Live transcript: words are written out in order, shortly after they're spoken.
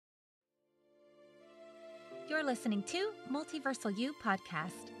You're listening to Multiversal You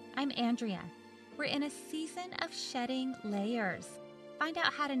Podcast. I'm Andrea. We're in a season of shedding layers. Find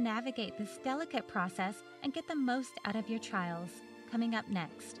out how to navigate this delicate process and get the most out of your trials. Coming up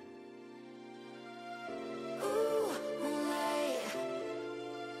next.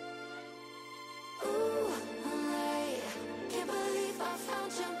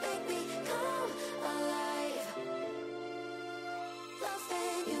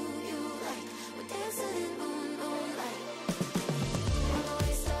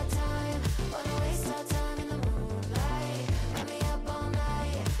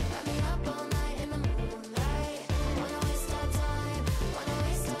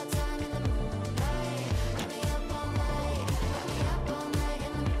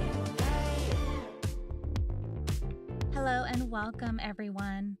 Hello and welcome,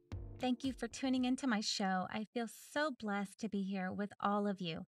 everyone. Thank you for tuning into my show. I feel so blessed to be here with all of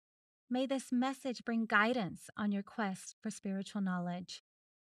you. May this message bring guidance on your quest for spiritual knowledge.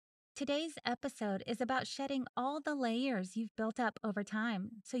 Today's episode is about shedding all the layers you've built up over time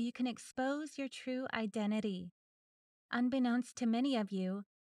so you can expose your true identity. Unbeknownst to many of you,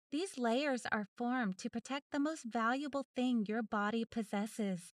 these layers are formed to protect the most valuable thing your body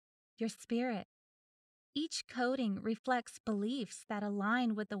possesses, your spirit. Each coating reflects beliefs that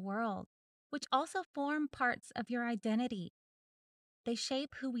align with the world, which also form parts of your identity. They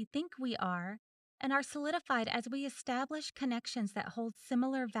shape who we think we are and are solidified as we establish connections that hold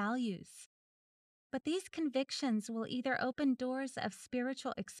similar values. But these convictions will either open doors of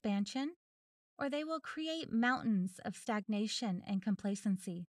spiritual expansion or they will create mountains of stagnation and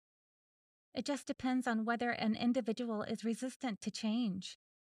complacency. It just depends on whether an individual is resistant to change.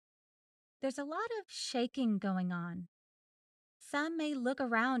 There's a lot of shaking going on. Some may look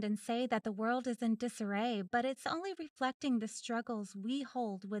around and say that the world is in disarray, but it's only reflecting the struggles we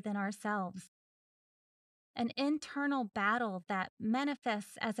hold within ourselves. An internal battle that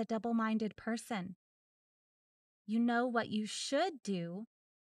manifests as a double-minded person. You know what you should do,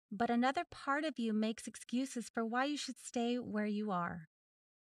 but another part of you makes excuses for why you should stay where you are.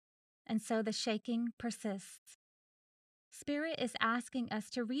 And so the shaking persists. Spirit is asking us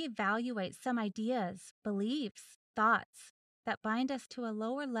to reevaluate some ideas, beliefs, thoughts that bind us to a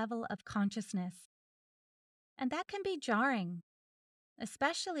lower level of consciousness. And that can be jarring,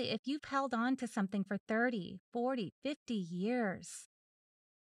 especially if you've held on to something for 30, 40, 50 years.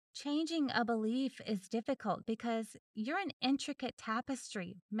 Changing a belief is difficult because you're an intricate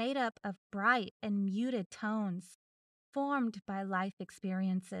tapestry made up of bright and muted tones formed by life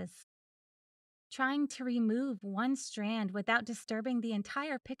experiences. Trying to remove one strand without disturbing the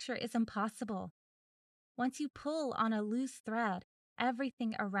entire picture is impossible. Once you pull on a loose thread,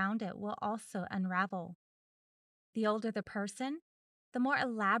 everything around it will also unravel. The older the person, the more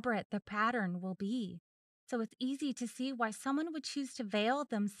elaborate the pattern will be, so it's easy to see why someone would choose to veil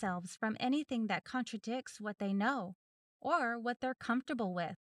themselves from anything that contradicts what they know or what they're comfortable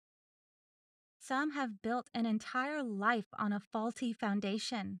with. Some have built an entire life on a faulty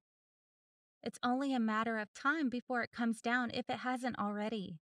foundation. It's only a matter of time before it comes down if it hasn't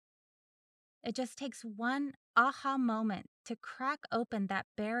already. It just takes one aha moment to crack open that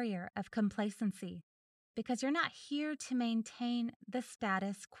barrier of complacency, because you're not here to maintain the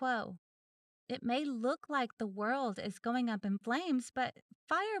status quo. It may look like the world is going up in flames, but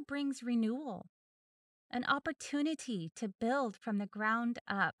fire brings renewal, an opportunity to build from the ground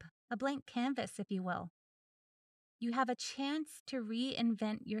up, a blank canvas, if you will. You have a chance to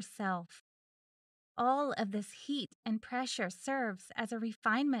reinvent yourself. All of this heat and pressure serves as a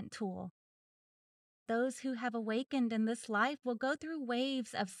refinement tool. Those who have awakened in this life will go through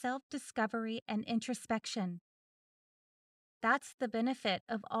waves of self-discovery and introspection. That's the benefit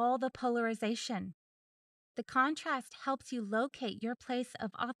of all the polarization. The contrast helps you locate your place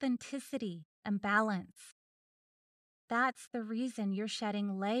of authenticity and balance. That's the reason you're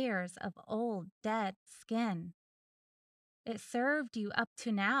shedding layers of old, dead skin. It served you up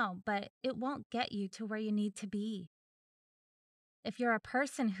to now, but it won't get you to where you need to be. If you're a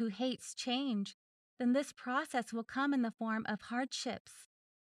person who hates change, then this process will come in the form of hardships.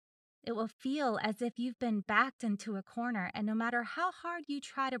 It will feel as if you've been backed into a corner, and no matter how hard you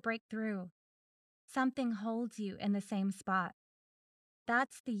try to break through, something holds you in the same spot.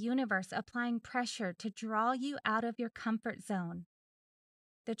 That's the universe applying pressure to draw you out of your comfort zone.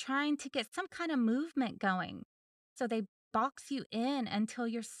 They're trying to get some kind of movement going, so they box you in until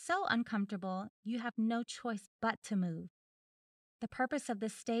you're so uncomfortable you have no choice but to move. The purpose of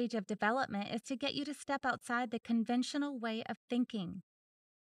this stage of development is to get you to step outside the conventional way of thinking.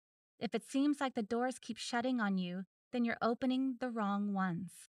 If it seems like the doors keep shutting on you, then you're opening the wrong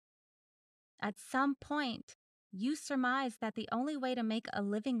ones. At some point, you surmised that the only way to make a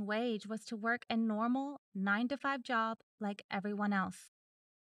living wage was to work a normal 9 to 5 job like everyone else.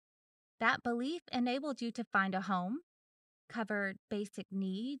 That belief enabled you to find a home, covered basic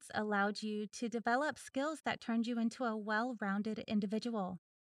needs, allowed you to develop skills that turned you into a well-rounded individual.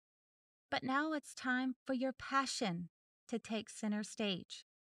 But now it's time for your passion to take center stage,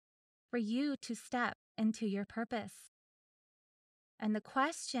 for you to step into your purpose. And the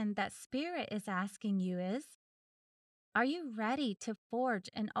question that Spirit is asking you is, are you ready to forge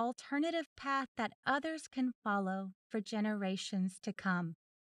an alternative path that others can follow for generations to come?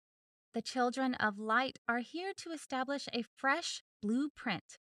 The children of light are here to establish a fresh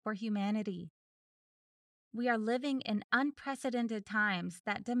blueprint for humanity. We are living in unprecedented times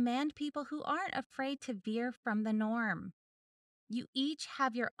that demand people who aren't afraid to veer from the norm. You each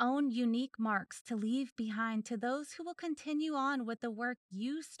have your own unique marks to leave behind to those who will continue on with the work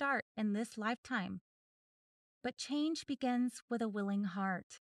you start in this lifetime. But change begins with a willing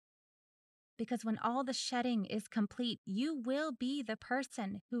heart. Because when all the shedding is complete, you will be the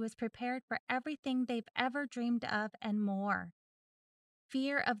person who is prepared for everything they've ever dreamed of and more.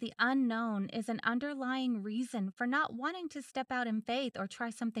 Fear of the unknown is an underlying reason for not wanting to step out in faith or try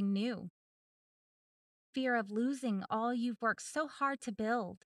something new. Fear of losing all you've worked so hard to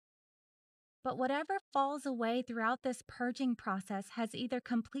build. But whatever falls away throughout this purging process has either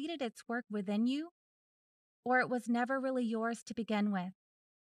completed its work within you, or it was never really yours to begin with.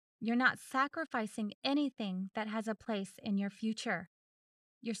 You're not sacrificing anything that has a place in your future.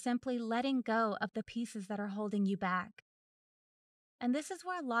 You're simply letting go of the pieces that are holding you back. And this is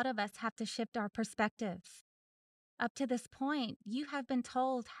where a lot of us have to shift our perspectives. Up to this point, you have been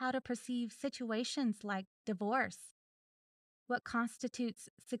told how to perceive situations like divorce, what constitutes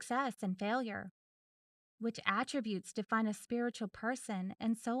success and failure, which attributes define a spiritual person,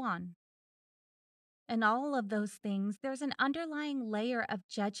 and so on. In all of those things, there's an underlying layer of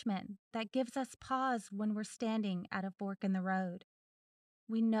judgment that gives us pause when we're standing at a fork in the road.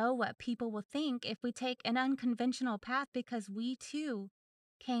 We know what people will think if we take an unconventional path because we, too,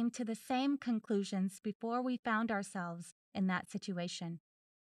 came to the same conclusions before we found ourselves in that situation.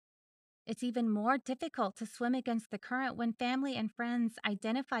 It's even more difficult to swim against the current when family and friends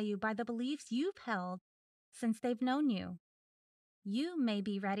identify you by the beliefs you've held since they've known you. You may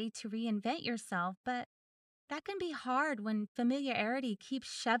be ready to reinvent yourself, but that can be hard when familiarity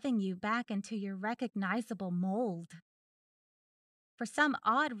keeps shoving you back into your recognizable mold. For some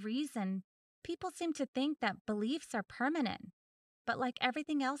odd reason, people seem to think that beliefs are permanent, but like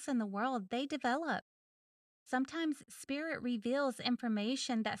everything else in the world, they develop. Sometimes spirit reveals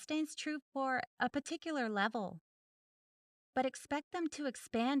information that stands true for a particular level, but expect them to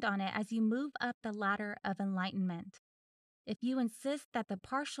expand on it as you move up the ladder of enlightenment. If you insist that the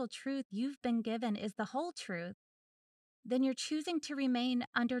partial truth you've been given is the whole truth, then you're choosing to remain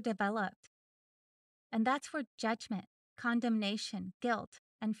underdeveloped. And that's where judgment, condemnation, guilt,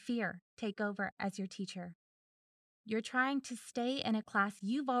 and fear take over as your teacher. You're trying to stay in a class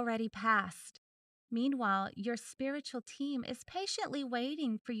you've already passed. Meanwhile, your spiritual team is patiently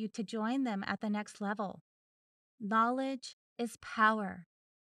waiting for you to join them at the next level. Knowledge is power.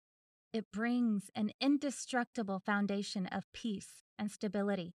 It brings an indestructible foundation of peace and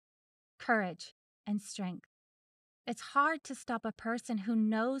stability, courage and strength. It's hard to stop a person who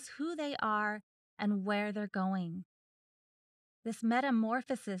knows who they are and where they're going. This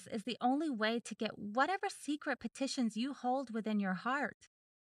metamorphosis is the only way to get whatever secret petitions you hold within your heart.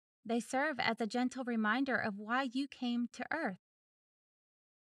 They serve as a gentle reminder of why you came to Earth.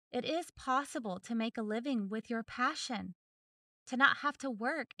 It is possible to make a living with your passion, to not have to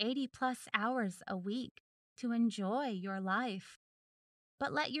work 80+ hours a week to enjoy your life.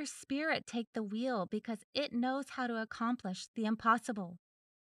 But let your spirit take the wheel because it knows how to accomplish the impossible.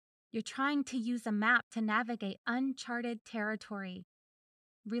 You're trying to use a map to navigate uncharted territory,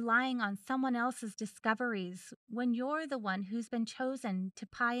 relying on someone else's discoveries when you're the one who's been chosen to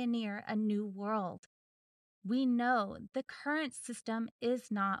pioneer a new world. We know the current system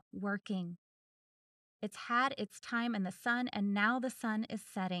is not working. It's had its time in the sun, and now the sun is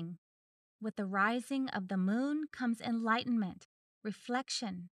setting. With the rising of the moon comes enlightenment,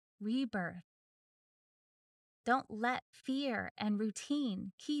 reflection, rebirth. Don't let fear and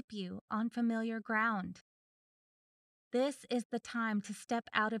routine keep you on familiar ground. This is the time to step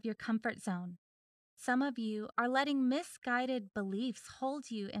out of your comfort zone. Some of you are letting misguided beliefs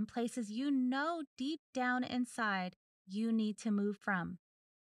hold you in places you know deep down inside you need to move from.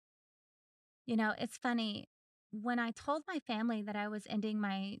 You know, it's funny. When I told my family that I was ending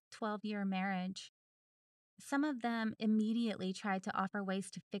my 12-year marriage, Some of them immediately tried to offer ways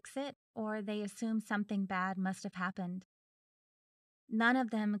to fix it, or they assumed something bad must have happened. None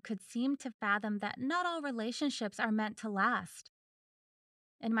of them could seem to fathom that not all relationships are meant to last.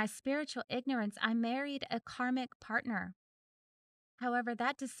 In my spiritual ignorance, I married a karmic partner. However,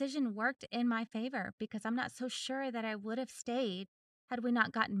 that decision worked in my favor because I'm not so sure that I would have stayed had we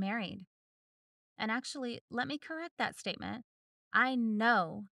not gotten married. And actually, let me correct that statement. I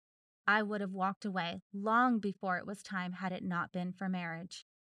know I would have walked away long before it was time had it not been for marriage.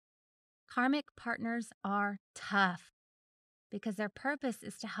 Karmic partners are tough because their purpose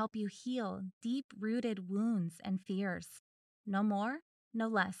is to help you heal deep-rooted wounds and fears. No more, no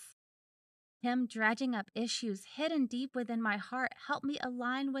less. Him dredging up issues hidden deep within my heart helped me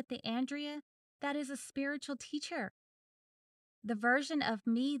align with the Andrea that is a spiritual teacher, the version of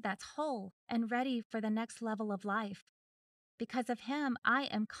me that's whole and ready for the next level of life. Because of him, I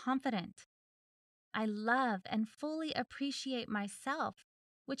am confident. I love and fully appreciate myself,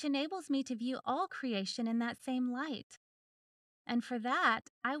 which enables me to view all creation in that same light. And for that,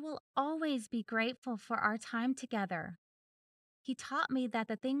 I will always be grateful for our time together. He taught me that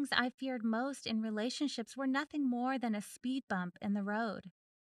the things I feared most in relationships were nothing more than a speed bump in the road.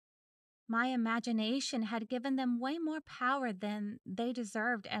 My imagination had given them way more power than they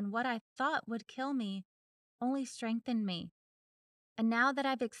deserved, and what I thought would kill me only strengthened me. And now that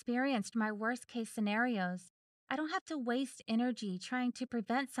I've experienced my worst case scenarios, I don't have to waste energy trying to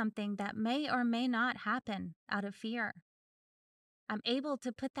prevent something that may or may not happen out of fear. I'm able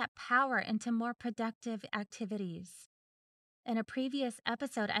to put that power into more productive activities. In a previous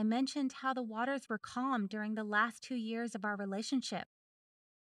episode, I mentioned how the waters were calm during the last 2 years of our relationship.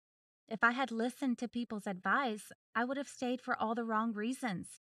 If I had listened to people's advice, I would have stayed for all the wrong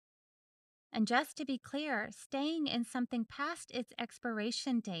reasons. And just to be clear, staying in something past its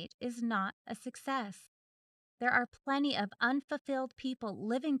expiration date is not a success. There are plenty of unfulfilled people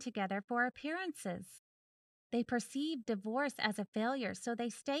living together for appearances. They perceive divorce as a failure, so they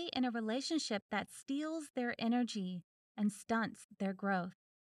stay in a relationship that steals their energy and stunts their growth.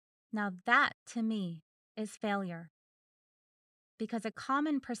 Now that, to me, is failure. Because a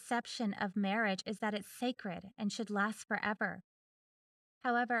common perception of marriage is that it's sacred and should last forever.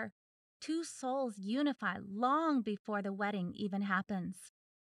 However, two souls unify long before the wedding even happens.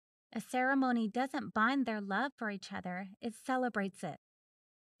 A ceremony doesn't bind their love for each other, it celebrates it.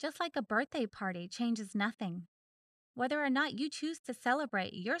 Just like a birthday party changes nothing. Whether or not you choose to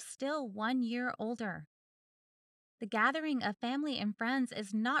celebrate, you're still 1 year older. The gathering of family and friends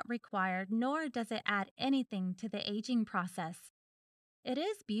is not required, nor does it add anything to the aging process. It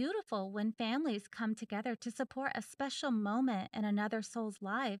is beautiful when families come together to support a special moment in another soul's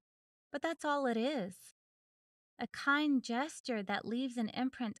life, but that's all it is. A kind gesture that leaves an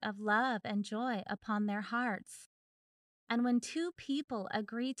imprint of love and joy upon their hearts. And when two people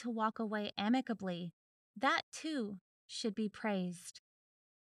agree to walk away amicably, that too should be praised.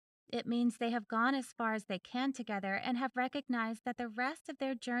 It means they have gone as far as they can together and have recognized that the rest of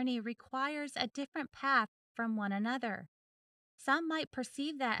their journey requires a different path from one another. Some might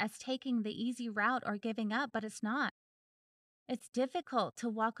perceive that as taking the easy route or giving up, but it's not. It's difficult to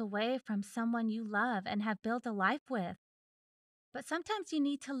walk away from someone you love and have built a life with. But sometimes you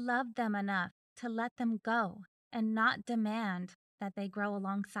need to love them enough to let them go and not demand that they grow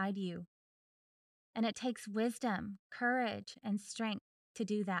alongside you. And it takes wisdom, courage, and strength to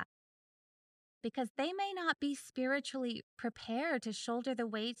do that. Because they may not be spiritually prepared to shoulder the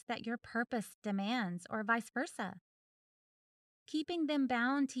weights that your purpose demands, or vice versa. Keeping them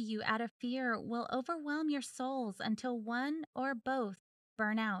bound to you out of fear will overwhelm your souls until one or both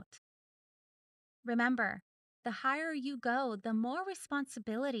burn out. Remember, the higher you go, the more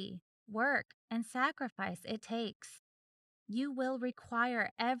responsibility, work, and sacrifice it takes. You will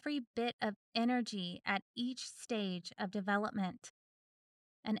require every bit of energy at each stage of development.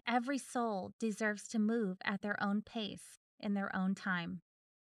 And every soul deserves to move at their own pace in their own time.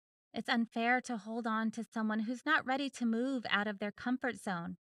 It's unfair to hold on to someone who's not ready to move out of their comfort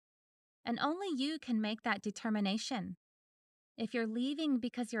zone. And only you can make that determination. If you're leaving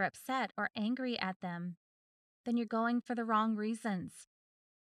because you're upset or angry at them, then you're going for the wrong reasons.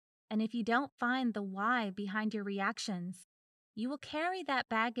 And if you don't find the why behind your reactions, you will carry that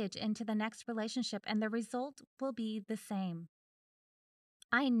baggage into the next relationship and the result will be the same.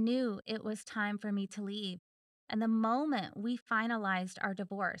 I knew it was time for me to leave, and the moment we finalized our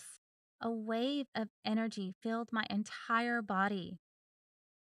divorce, a wave of energy filled my entire body.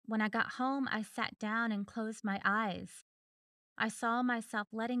 When I got home, I sat down and closed my eyes. I saw myself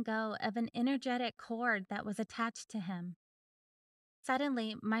letting go of an energetic cord that was attached to him.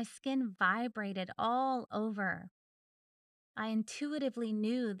 Suddenly, my skin vibrated all over. I intuitively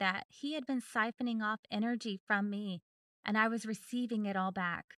knew that he had been siphoning off energy from me, and I was receiving it all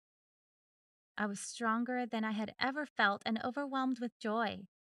back. I was stronger than I had ever felt and overwhelmed with joy.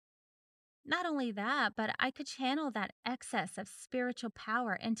 Not only that, but I could channel that excess of spiritual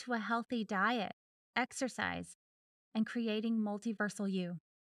power into a healthy diet, exercise, and creating multiversal you.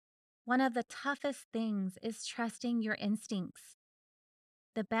 One of the toughest things is trusting your instincts.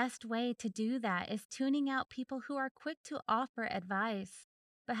 The best way to do that is tuning out people who are quick to offer advice,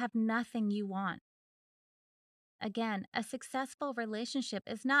 but have nothing you want. Again, a successful relationship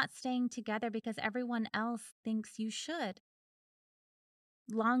is not staying together because everyone else thinks you should.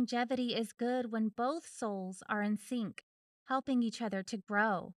 Longevity is good when both souls are in sync, helping each other to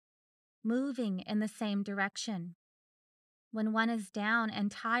grow, moving in the same direction. When one is down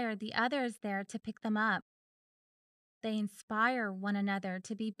and tired, the other is there to pick them up. They inspire one another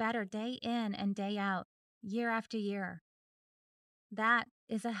to be better day in and day out, year after year. That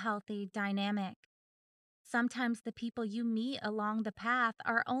is a healthy dynamic. Sometimes the people you meet along the path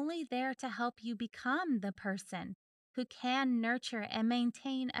are only there to help you become the person who can nurture and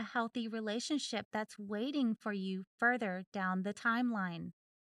maintain a healthy relationship that's waiting for you further down the timeline.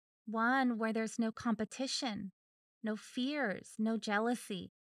 One where there's no competition, no fears, no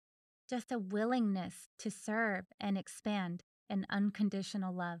jealousy, just a willingness to serve and expand in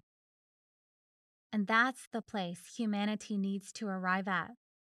unconditional love. And that's the place humanity needs to arrive at.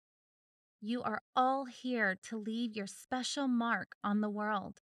 You are all here to leave your special mark on the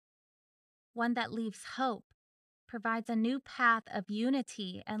world, one that leaves hope, provides a new path of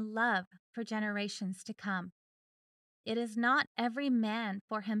unity and love for generations to come. It is not every man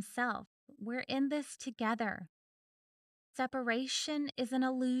for himself. We're in this together. Separation is an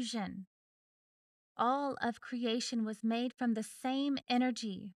illusion. All of creation was made from the same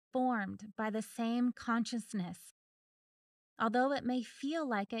energy, formed by the same consciousness. Although it may feel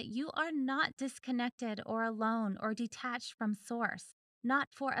like it, you are not disconnected or alone or detached from Source, not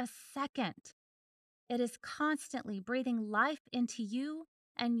for a second. It is constantly breathing life into you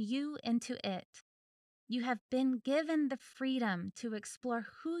and you into it. You have been given the freedom to explore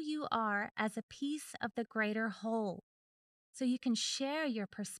who you are as a piece of the greater whole, so you can share your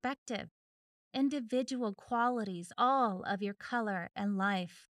perspective, individual qualities, all of your color and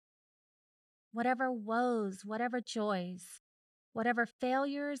life. Whatever woes, whatever joys, whatever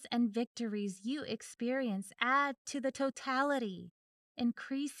failures and victories you experience add to the totality,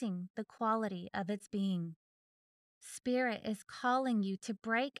 increasing the quality of its being. Spirit is calling you to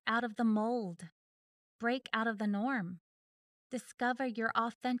break out of the mold, break out of the norm. Discover your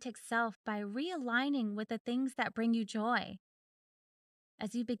authentic self by realigning with the things that bring you joy.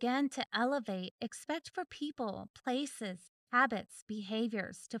 As you begin to elevate, expect for people, places, habits,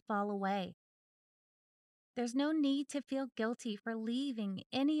 behaviors to fall away. There's no need to feel guilty for leaving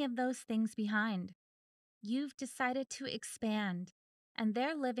any of those things behind. You've decided to expand, and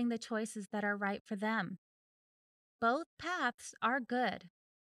they're living the choices that are right for them. Both paths are good.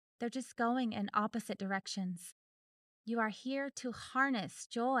 They're just going in opposite directions. You are here to harness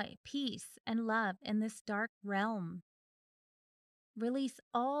joy, peace, and love in this dark realm. Release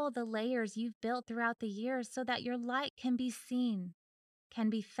all the layers you've built throughout the years so that your light can be seen, can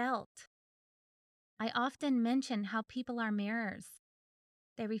be felt. I often mention how people are mirrors.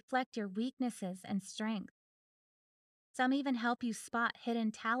 They reflect your weaknesses and strengths. Some even help you spot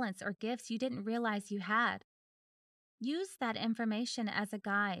hidden talents or gifts you didn't realize you had. Use that information as a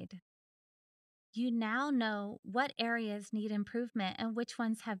guide. You now know what areas need improvement and which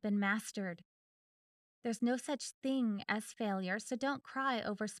ones have been mastered. There's no such thing as failure, so don't cry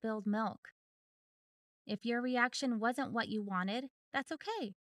over spilled milk. If your reaction wasn't what you wanted, that's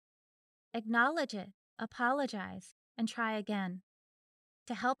okay. Acknowledge it, apologize, and try again.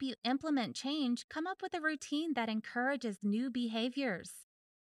 To help you implement change, come up with a routine that encourages new behaviors.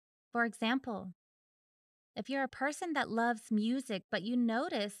 For example, if you're a person that loves music but you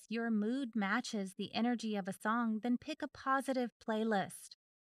notice your mood matches the energy of a song, then pick a positive playlist.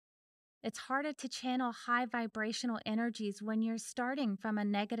 It's harder to channel high vibrational energies when you're starting from a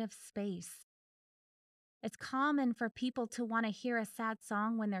negative space. It's common for people to want to hear a sad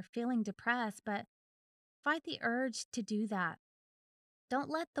song when they're feeling depressed, but fight the urge to do that. Don't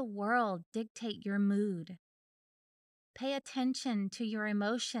let the world dictate your mood. Pay attention to your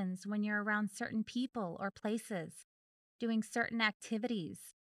emotions when you're around certain people or places, doing certain activities.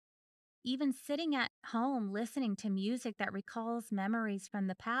 Even sitting at home listening to music that recalls memories from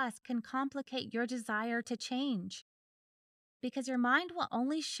the past can complicate your desire to change. Because your mind will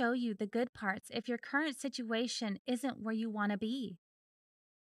only show you the good parts if your current situation isn't where you want to be.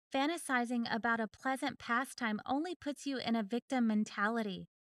 Fantasizing about a pleasant pastime only puts you in a victim mentality,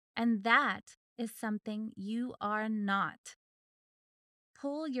 and that is something you are not.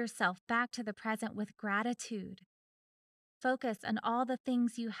 Pull yourself back to the present with gratitude. Focus on all the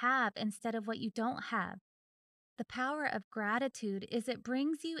things you have instead of what you don't have. The power of gratitude is it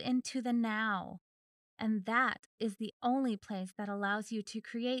brings you into the now, and that is the only place that allows you to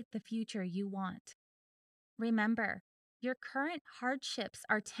create the future you want. Remember, your current hardships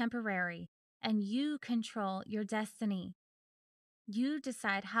are temporary, and you control your destiny. You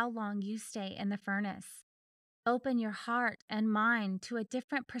decide how long you stay in the furnace. Open your heart and mind to a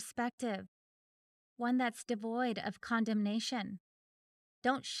different perspective, one that's devoid of condemnation.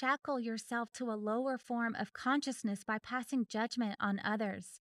 Don't shackle yourself to a lower form of consciousness by passing judgment on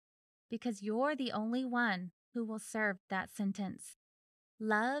others, because you're the only one who will serve that sentence.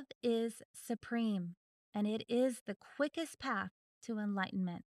 Love is supreme, and it is the quickest path to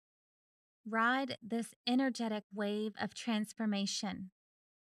enlightenment. Ride this energetic wave of transformation.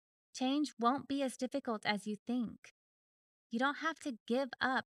 Change won't be as difficult as you think. You don't have to give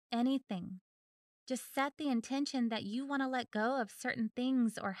up anything. Just set the intention that you want to let go of certain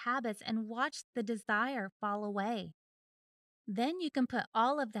things or habits and watch the desire fall away. Then you can put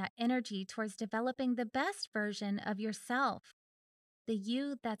all of that energy towards developing the best version of yourself, the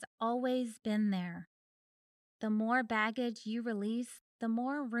you that's always been there. The more baggage you release, the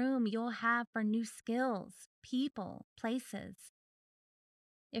more room you'll have for new skills, people, places.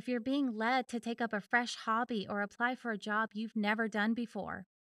 If you're being led to take up a fresh hobby or apply for a job you've never done before,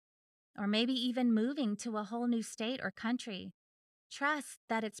 or maybe even moving to a whole new state or country, trust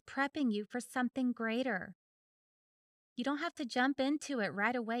that it's prepping you for something greater. You don't have to jump into it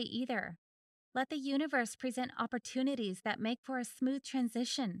right away either. Let the universe present opportunities that make for a smooth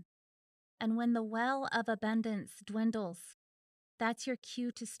transition. And when the well of abundance dwindles, that's your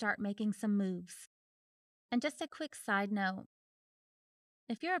cue to start making some moves. And just a quick side note,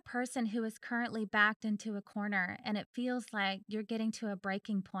 if you're a person who is currently backed into a corner and it feels like you're getting to a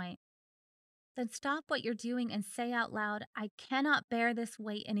breaking point, then stop what you're doing and say out loud, I cannot bear this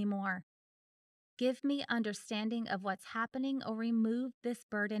weight anymore. Give me understanding of what's happening or remove this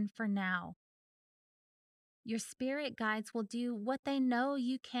burden for now. Your spirit guides will do what they know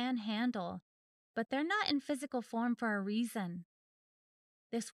you can handle, but they're not in physical form for a reason.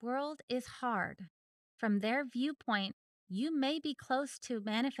 This world is hard. From their viewpoint, you may be close to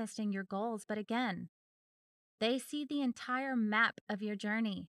manifesting your goals, but again, they see the entire map of your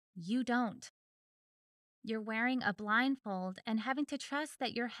journey. You don't. You're wearing a blindfold and having to trust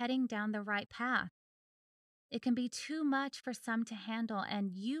that you're heading down the right path. It can be too much for some to handle,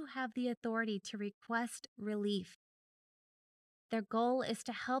 and you have the authority to request relief. Their goal is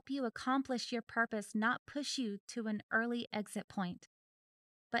to help you accomplish your purpose, not push you to an early exit point.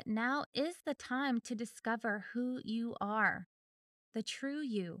 But now is the time to discover who you are, the true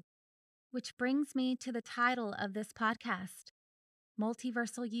you, which brings me to the title of this podcast,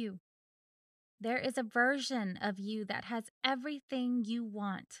 Multiversal You. There is a version of you that has everything you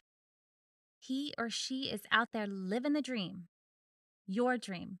want. He or she is out there living the dream, your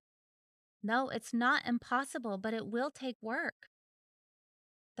dream. No, it's not impossible, but it will take work.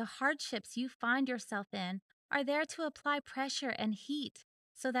 The hardships you find yourself in are there to apply pressure and heat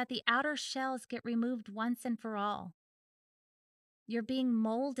so that the outer shells get removed once and for all. You're being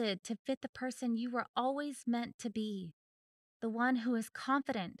molded to fit the person you were always meant to be, the one who is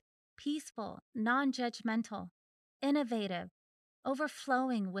confident, peaceful, non-judgmental, innovative,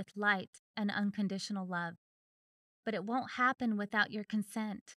 overflowing with light and unconditional love. But it won't happen without your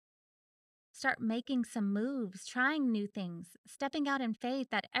consent. Start making some moves, trying new things, stepping out in faith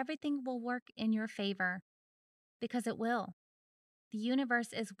that everything will work in your favor. Because it will. The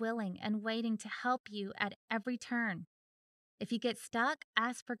universe is willing and waiting to help you at every turn. If you get stuck,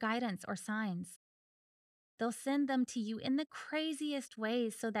 ask for guidance or signs. They'll send them to you in the craziest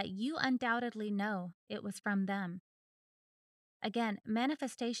ways so that you undoubtedly know it was from them. Again,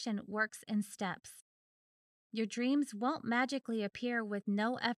 manifestation works in steps. Your dreams won't magically appear with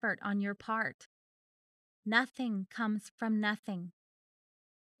no effort on your part. Nothing comes from nothing.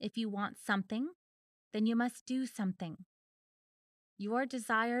 If you want something, then you must do something. Your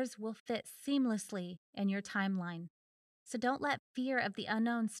desires will fit seamlessly in your timeline. So don't let fear of the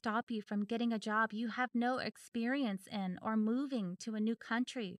unknown stop you from getting a job you have no experience in, or moving to a new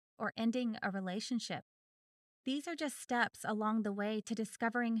country, or ending a relationship. These are just steps along the way to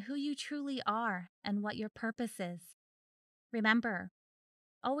discovering who you truly are and what your purpose is. Remember,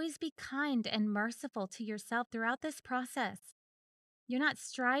 always be kind and merciful to yourself throughout this process. You're not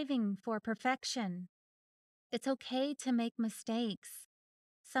striving for perfection. It's okay to make mistakes.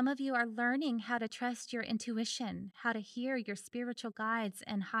 Some of you are learning how to trust your intuition, how to hear your spiritual guides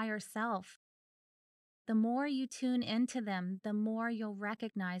and higher self. The more you tune into them, the more you'll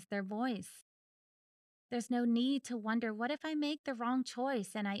recognize their voice. There's no need to wonder, what if I make the wrong choice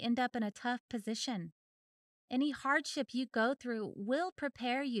and I end up in a tough position? Any hardship you go through will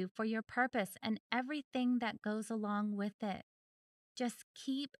prepare you for your purpose and everything that goes along with it. Just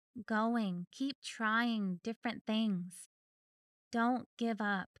keep going, keep trying different things. Don't give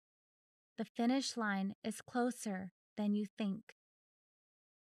up. The finish line is closer than you think.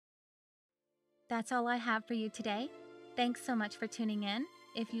 That's all I have for you today. Thanks so much for tuning in.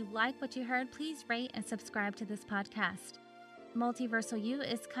 If you like what you heard, please rate and subscribe to this podcast. Multiversal You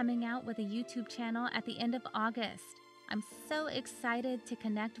is coming out with a YouTube channel at the end of August. I'm so excited to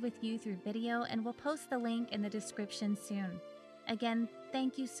connect with you through video, and we'll post the link in the description soon. Again,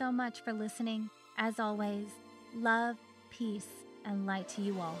 thank you so much for listening. As always, love, peace, and light to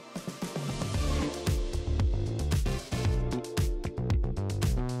you all.